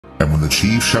And when the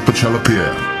chief shepherd shall appear,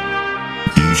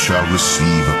 ye shall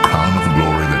receive a crown of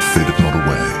glory that fadeth not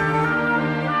away.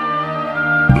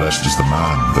 Blessed is the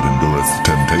man that endureth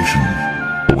temptation,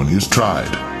 for when he is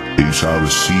tried, he shall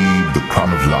receive the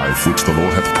crown of life which the Lord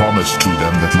hath promised to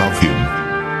them that love him.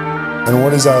 And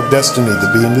what is our destiny? To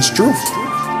be in this truth.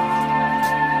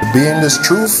 To be in this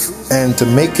truth and to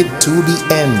make it to the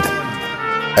end.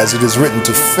 As it is written,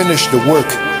 to finish the work,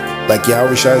 like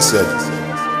Yahushua said.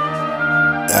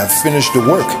 I've finished the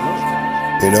work,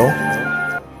 you know.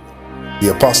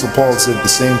 The Apostle Paul said the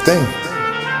same thing.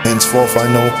 Henceforth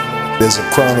I know there's a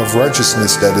crown of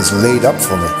righteousness that is laid up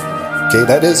for me. Okay,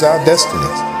 that is our destiny.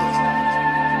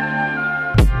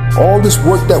 All this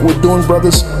work that we're doing,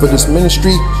 brothers, for this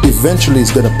ministry, eventually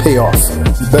is going to pay off.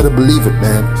 You better believe it,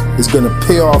 man. It's going to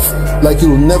pay off like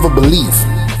you'll never believe,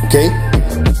 okay?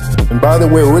 And by the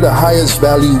way, we're the highest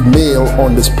value male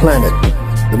on this planet.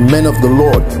 The men of the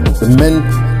Lord, the men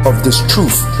of this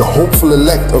truth, the hopeful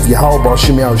elect of Yahweh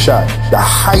Bashim Yahushai, the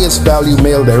highest value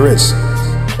male there is.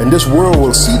 And this world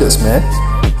will see this, man.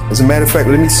 As a matter of fact,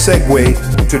 let me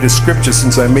segue to the scripture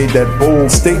since I made that bold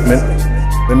statement.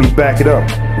 Let me back it up.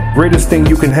 The greatest thing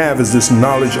you can have is this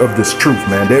knowledge of this truth,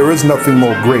 man. There is nothing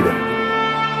more greater.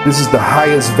 This is the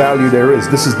highest value there is.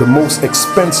 This is the most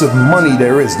expensive money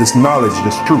there is, this knowledge,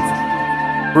 this truth.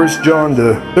 1 John,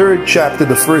 the 3rd chapter,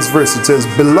 the 1st verse, it says,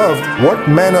 Beloved, what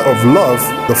manner of love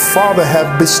the Father hath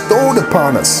bestowed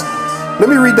upon us. Let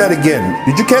me read that again.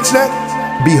 Did you catch that?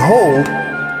 Behold,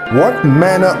 what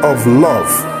manner of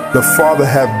love the Father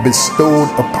hath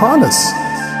bestowed upon us.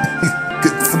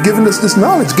 For giving us this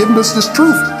knowledge, giving us this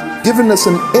truth, giving us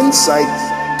an insight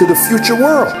to the future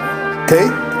world, okay?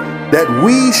 That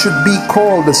we should be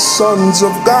called the sons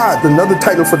of God. Another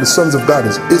title for the sons of God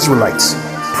is Israelites,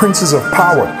 princes of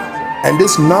power. And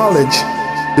this knowledge,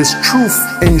 this truth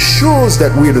ensures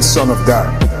that we're the son of God.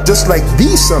 Just like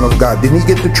the son of God. Didn't he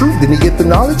get the truth? Didn't he get the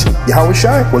knowledge?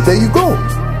 Yahushua? Well, there you go.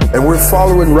 And we're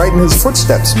following right in his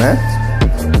footsteps, man.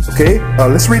 Okay,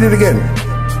 let's read it again.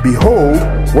 Behold,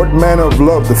 what manner of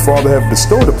love the Father hath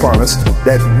bestowed upon us,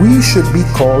 that we should be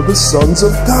called the sons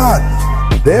of God.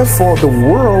 Therefore the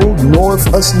world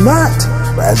knoweth us not.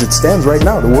 As it stands right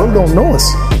now, the world don't know us.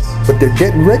 But they're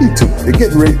getting ready to. They're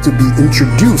getting ready to be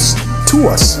introduced to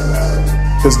us.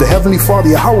 Because the Heavenly Father,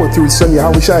 Yahweh, through his Son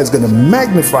Yahushua, is going to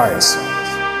magnify us.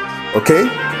 Okay?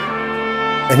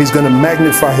 And he's going to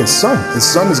magnify his Son. His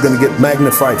Son is going to get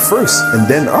magnified first, and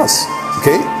then us.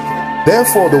 Okay?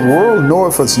 Therefore the world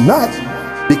knoweth us not,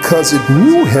 because it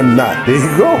knew him not. There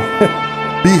you go.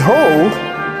 Behold,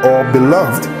 or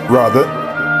beloved, rather,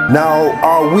 now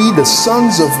are we the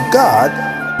sons of God,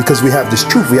 because we have this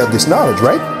truth, we have this knowledge,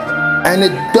 right? And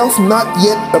it doth not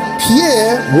yet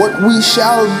appear what we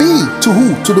shall be. To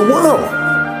who? To the world.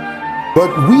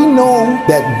 But we know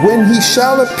that when he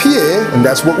shall appear, and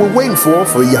that's what we're waiting for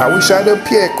Yahushua to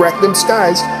appear, crack them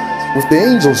skies with the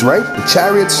angels, right? The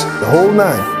chariots, the whole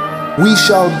nine. We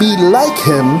shall be like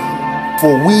him,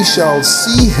 for we shall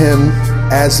see him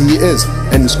as he is.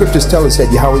 And the scriptures tell us that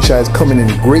Yahushua is coming in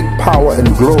great power and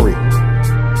glory.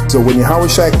 So when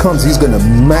Yahushua comes, he's going to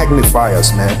magnify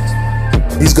us, man.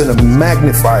 He's going to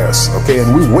magnify us, okay?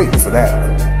 And we wait for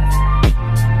that.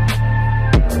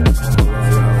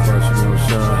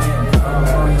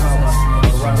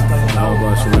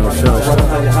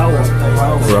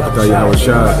 Barakatah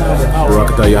Yahushua,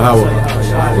 Barakatah Yahweh,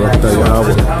 Barakatah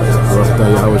Yahweh, Barakatah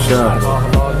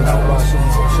Yahushua.